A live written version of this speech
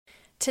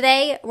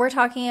Today, we're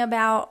talking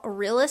about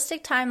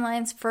realistic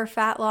timelines for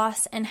fat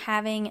loss and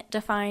having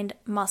defined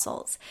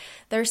muscles.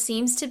 There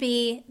seems to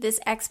be this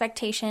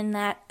expectation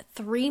that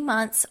 3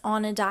 months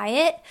on a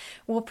diet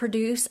will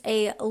produce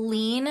a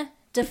lean,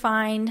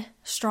 defined,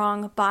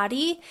 strong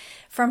body.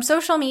 From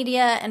social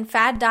media and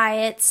fad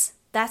diets,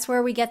 that's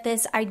where we get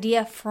this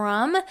idea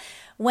from,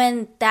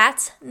 when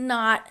that's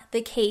not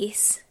the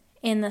case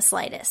in the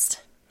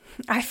slightest.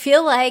 I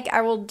feel like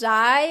I will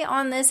die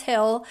on this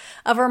hill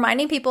of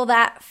reminding people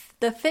that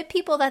the fit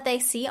people that they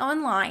see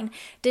online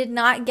did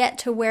not get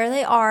to where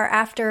they are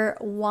after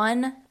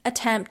one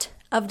attempt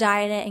of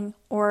dieting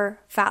or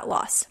fat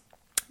loss.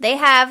 They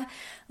have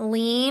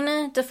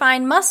lean,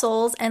 defined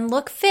muscles and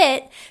look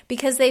fit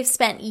because they've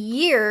spent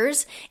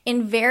years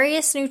in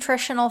various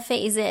nutritional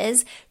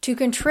phases to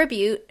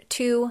contribute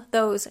to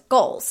those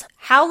goals.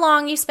 How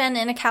long you spend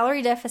in a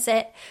calorie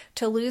deficit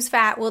to lose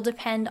fat will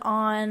depend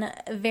on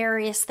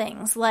various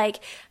things, like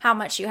how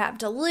much you have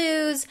to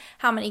lose,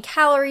 how many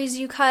calories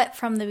you cut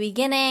from the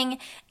beginning,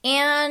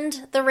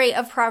 and the rate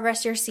of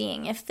progress you're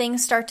seeing. If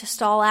things start to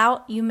stall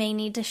out, you may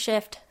need to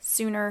shift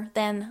sooner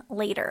than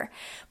later.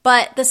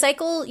 But the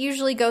cycle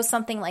usually goes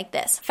something like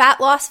this. Fat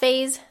loss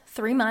phase,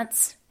 3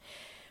 months.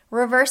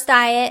 Reverse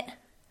diet,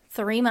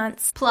 3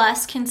 months,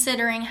 plus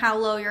considering how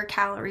low your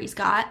calories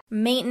got.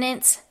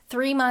 Maintenance,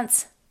 3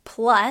 months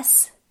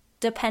plus,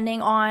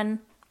 depending on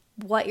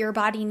what your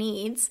body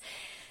needs.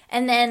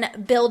 And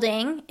then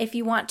building, if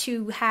you want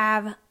to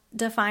have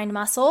defined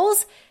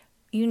muscles,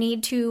 you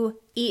need to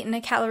eat in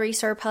a calorie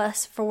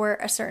surplus for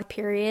a certain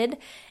period,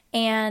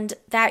 and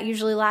that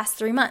usually lasts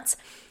 3 months.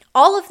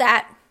 All of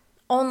that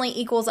only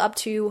equals up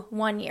to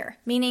 1 year,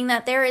 meaning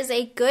that there is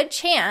a good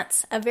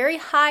chance, a very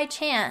high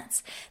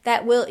chance,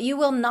 that you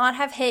will not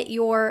have hit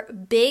your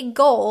big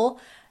goal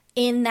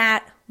in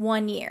that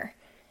 1 year.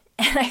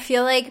 And I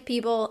feel like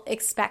people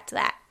expect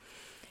that.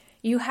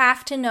 You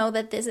have to know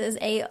that this is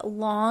a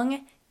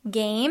long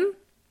game.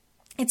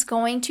 It's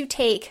going to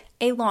take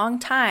a long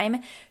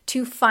time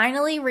to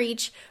finally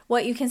reach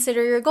what you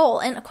consider your goal.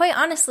 And quite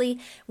honestly,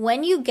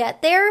 when you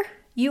get there,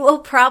 you will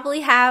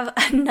probably have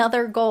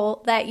another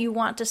goal that you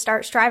want to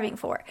start striving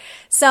for.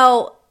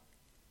 So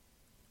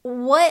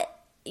what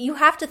you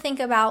have to think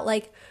about,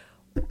 like,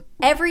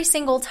 every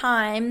single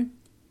time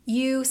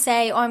you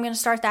say, oh, I'm going to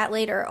start that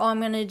later. Oh, I'm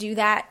going to do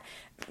that.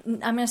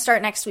 I'm going to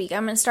start next week.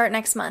 I'm going to start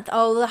next month.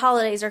 Oh, the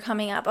holidays are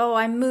coming up. Oh,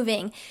 I'm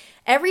moving.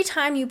 Every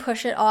time you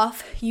push it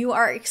off, you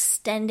are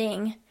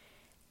extending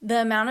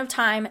the amount of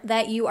time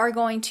that you are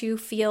going to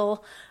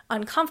feel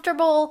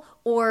uncomfortable,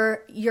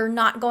 or you're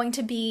not going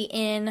to be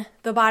in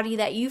the body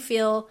that you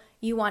feel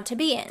you want to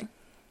be in.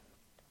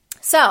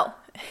 So,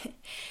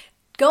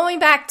 going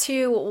back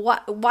to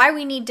why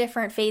we need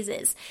different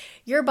phases,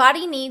 your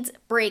body needs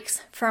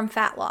breaks from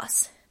fat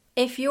loss.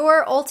 If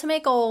your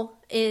ultimate goal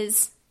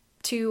is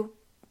to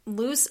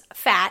lose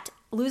fat,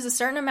 lose a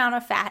certain amount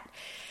of fat,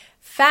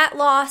 fat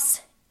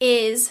loss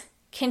is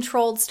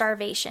controlled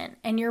starvation,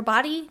 and your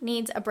body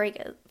needs a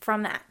break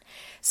from that.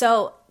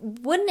 So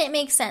wouldn't it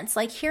make sense,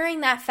 like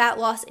hearing that fat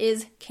loss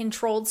is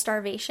controlled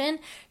starvation,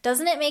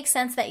 doesn't it make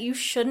sense that you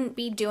shouldn't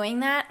be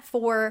doing that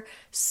for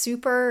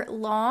super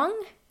long?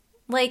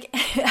 Like,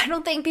 I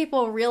don't think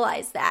people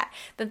realize that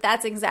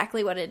that's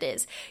exactly what it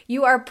is.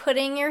 You are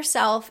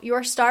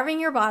starving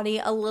your body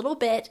a little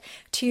bit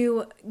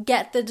to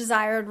get the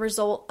desired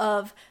result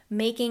of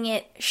making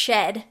it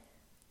shed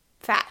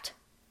fat,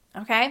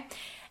 okay?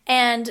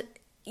 And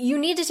you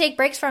need to take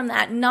breaks from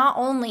that, not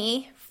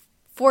only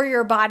for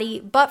your body,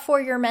 but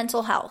for your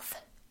mental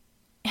health.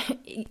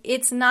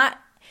 It's not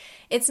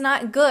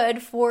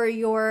good for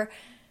your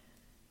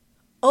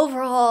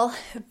overall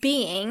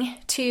being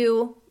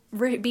to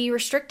be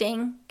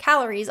restricting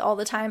calories all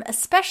the time,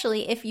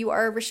 especially if you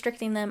are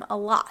restricting them a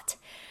lot.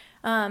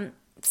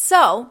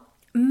 So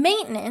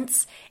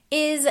maintenance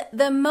is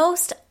the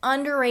most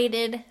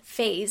underrated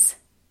phase.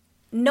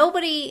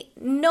 Nobody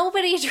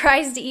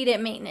tries to eat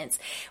at maintenance.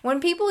 When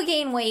people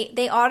gain weight,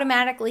 they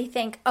automatically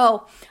think,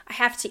 oh, I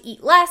have to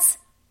eat less.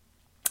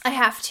 I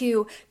have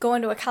to go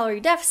into a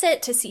calorie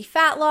deficit to see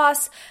fat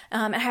loss.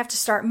 I have to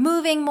start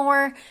moving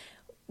more.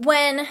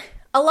 When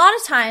a lot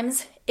of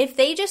times, if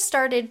they just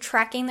started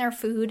tracking their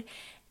food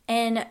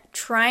and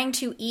trying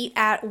to eat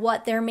at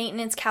what their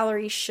maintenance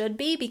calories should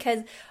be, because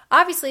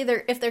obviously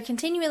if they're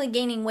continually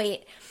gaining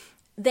weight,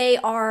 they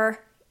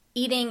are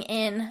eating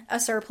in a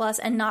surplus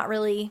and not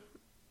really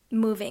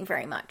moving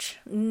very much.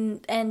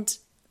 And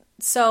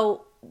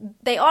so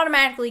they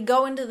automatically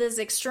go into this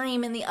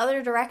extreme in the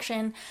other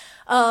direction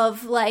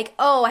of like,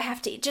 oh, I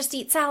have to just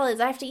eat salads,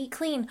 I have to eat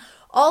clean,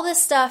 all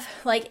this stuff,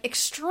 like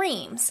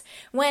extremes.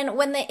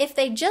 If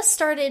they just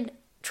started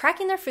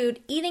tracking their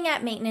food, eating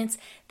at maintenance,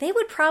 they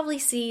would probably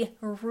see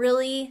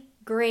really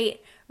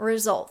great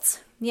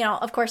results. You know,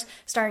 of course,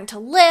 starting to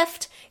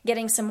lift,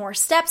 getting some more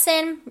steps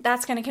in,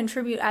 that's going to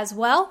contribute as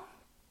well.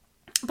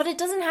 But it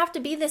doesn't have to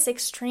be this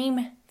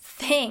extreme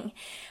thing.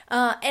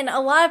 And a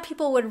lot of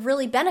people would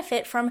really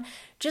benefit from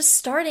just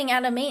starting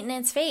at a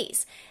maintenance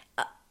phase.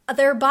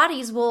 their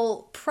bodies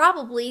will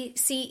probably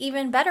see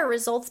even better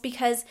results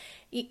because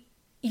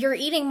you're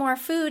eating more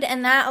food,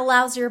 and that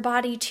allows your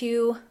body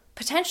to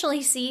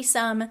potentially see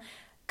some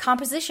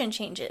composition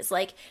changes,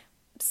 like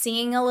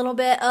seeing a little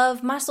bit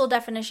of muscle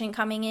definition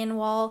coming in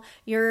while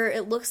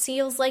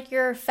feels like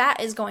your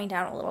fat is going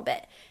down a little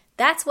bit.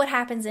 That's what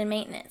happens in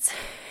maintenance.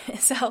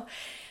 So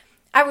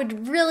I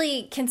would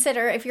really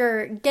consider, if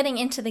you're getting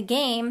into the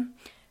game,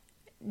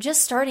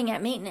 just starting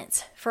at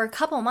maintenance for a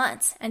couple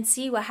months and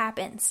see what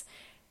happens.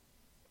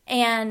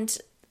 And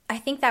I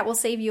think that will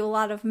save you a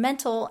lot of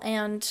mental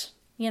and,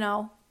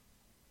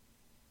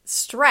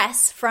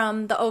 stress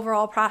from the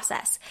overall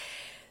process.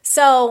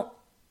 So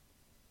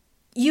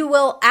you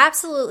will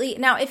absolutely,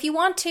 now if you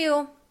want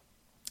to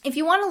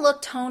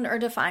look toned or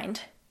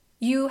defined,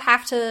 you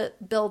have to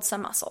build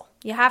some muscle.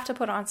 You have to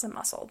put on some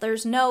muscle.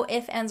 There's no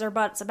ifs, ands, or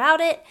buts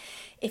about it.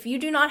 If you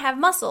do not have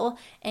muscle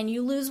and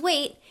you lose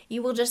weight,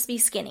 you will just be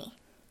skinny.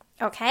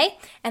 Okay?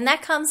 And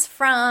that comes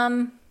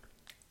from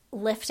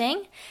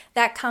lifting.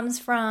 That comes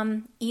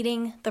from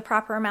eating the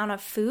proper amount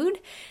of food.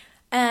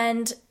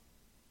 And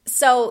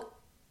so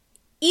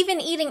even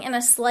eating in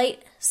a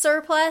slight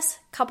surplus,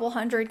 couple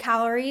hundred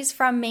calories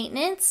from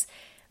maintenance,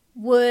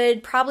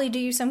 would probably do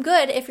you some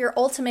good if your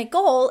ultimate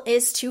goal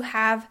is to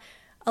have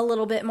a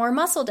little bit more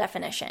muscle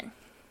definition.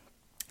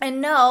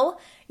 And no,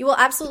 you will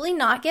absolutely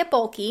not get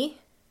bulky.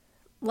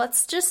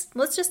 Let's just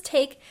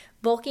take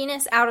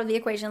bulkiness out of the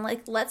equation.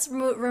 Like, let's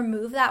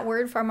remove that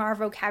word from our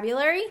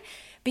vocabulary,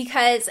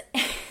 because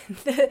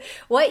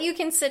what you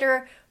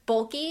consider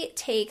bulky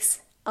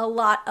takes a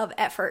lot of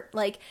effort,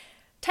 like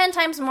 10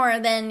 times more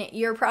than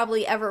you're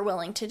probably ever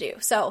willing to do.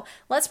 So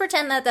let's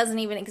pretend that doesn't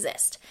even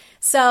exist.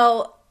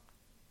 So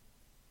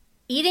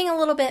eating a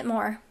little bit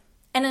more.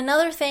 And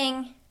another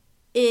thing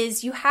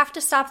is, you have to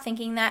stop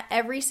thinking that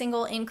every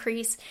single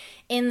increase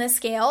in the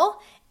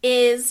scale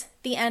is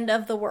the end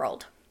of the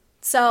world.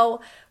 So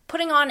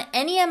putting on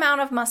any amount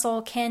of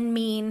muscle can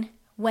mean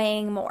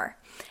weighing more.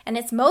 And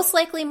it's most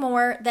likely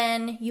more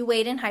than you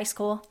weighed in high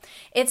school.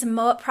 It's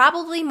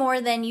probably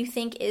more than you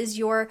think is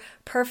your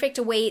perfect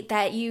weight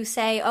that you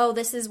say, oh,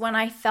 this is when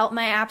I felt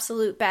my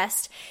absolute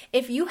best.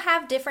 If you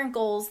have different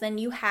goals than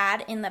you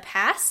had in the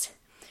past,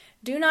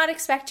 do not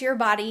expect your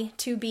body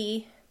to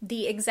be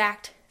the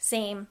exact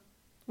same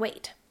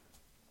weight.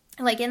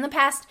 Like in the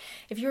past,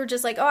 if you were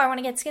just like, oh, I want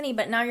to get skinny,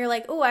 but now you're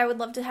like, oh, I would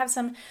love to have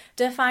some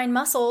defined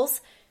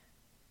muscles,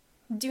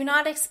 do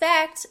not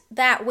expect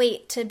that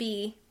weight to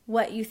be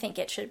what you think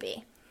it should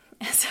be.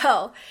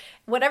 So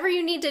whatever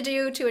you need to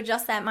do to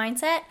adjust that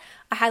mindset,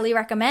 I highly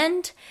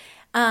recommend.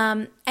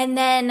 And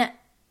then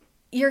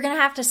you're going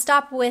to have to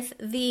stop with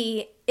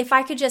if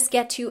I could just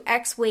get to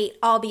X weight,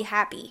 I'll be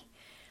happy.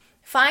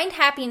 Find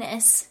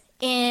happiness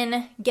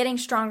in getting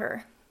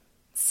stronger,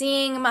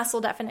 seeing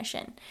muscle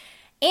definition,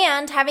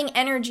 and having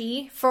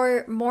energy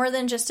for more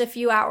than just a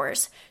few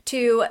hours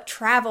to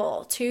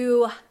travel,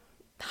 to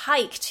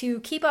hike, to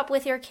keep up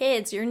with your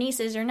kids, your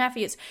nieces, your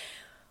nephews.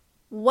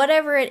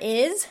 Whatever it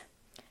is,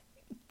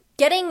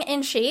 getting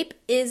in shape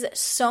is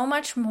so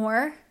much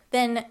more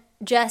than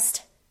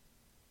just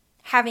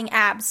having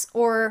abs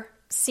or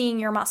seeing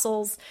your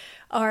muscles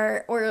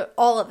or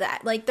all of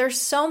that. Like,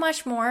 there's so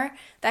much more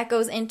that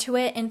goes into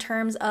it in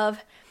terms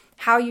of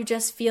how you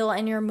just feel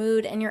and your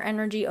mood and your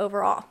energy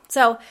overall.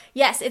 So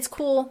yes, it's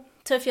cool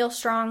to feel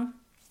strong,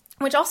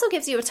 which also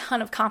gives you a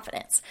ton of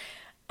confidence.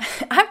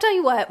 I'll tell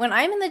you what, when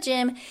I'm in the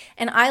gym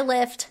and I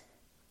lift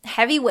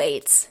heavy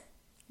weights,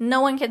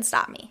 no one can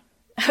stop me.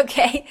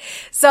 Okay?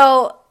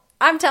 So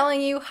I'm telling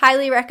you,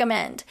 highly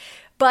recommend.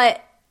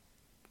 But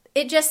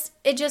it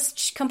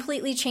just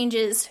completely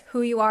changes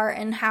who you are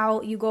and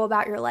how you go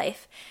about your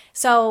life.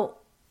 So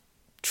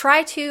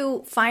try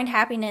to find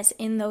happiness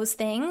in those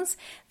things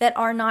that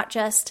are not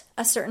just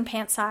a certain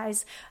pant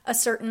size, a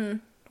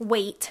certain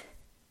weight.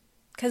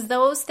 Because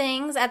those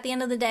things, at the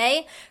end of the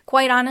day,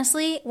 quite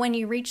honestly, when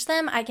you reach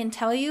them, I can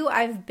tell you,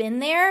 I've been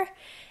there,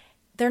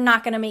 they're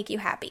not going to make you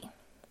happy.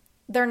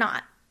 They're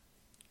not.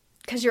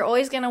 Because you're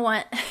always going to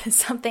want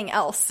something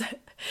else.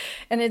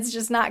 And it's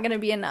just not going to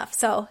be enough.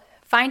 So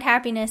find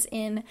happiness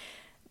in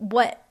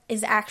what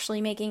is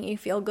actually making you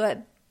feel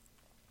good.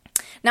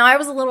 Now, I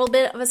was a little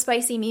bit of a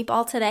spicy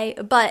meatball today,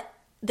 but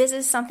this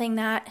is something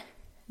that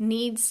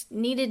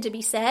needed to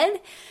be said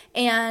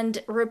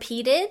and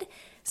repeated.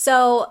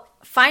 So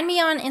find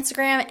me on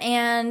Instagram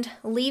and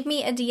leave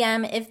me a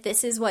DM if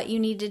this is what you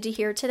needed to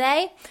hear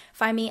today.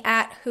 Find me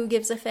at Who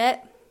Gives a Fit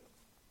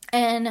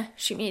and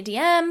shoot me a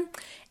DM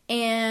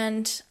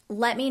and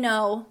let me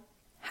know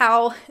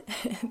how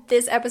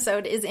this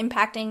episode is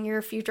impacting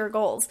your future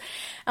goals.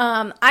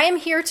 I am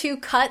here to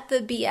cut the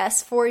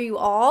BS for you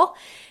all.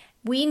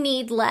 We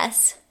need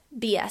less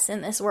BS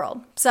in this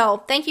world.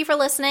 So thank you for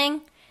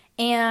listening,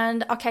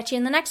 and I'll catch you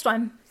in the next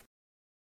one.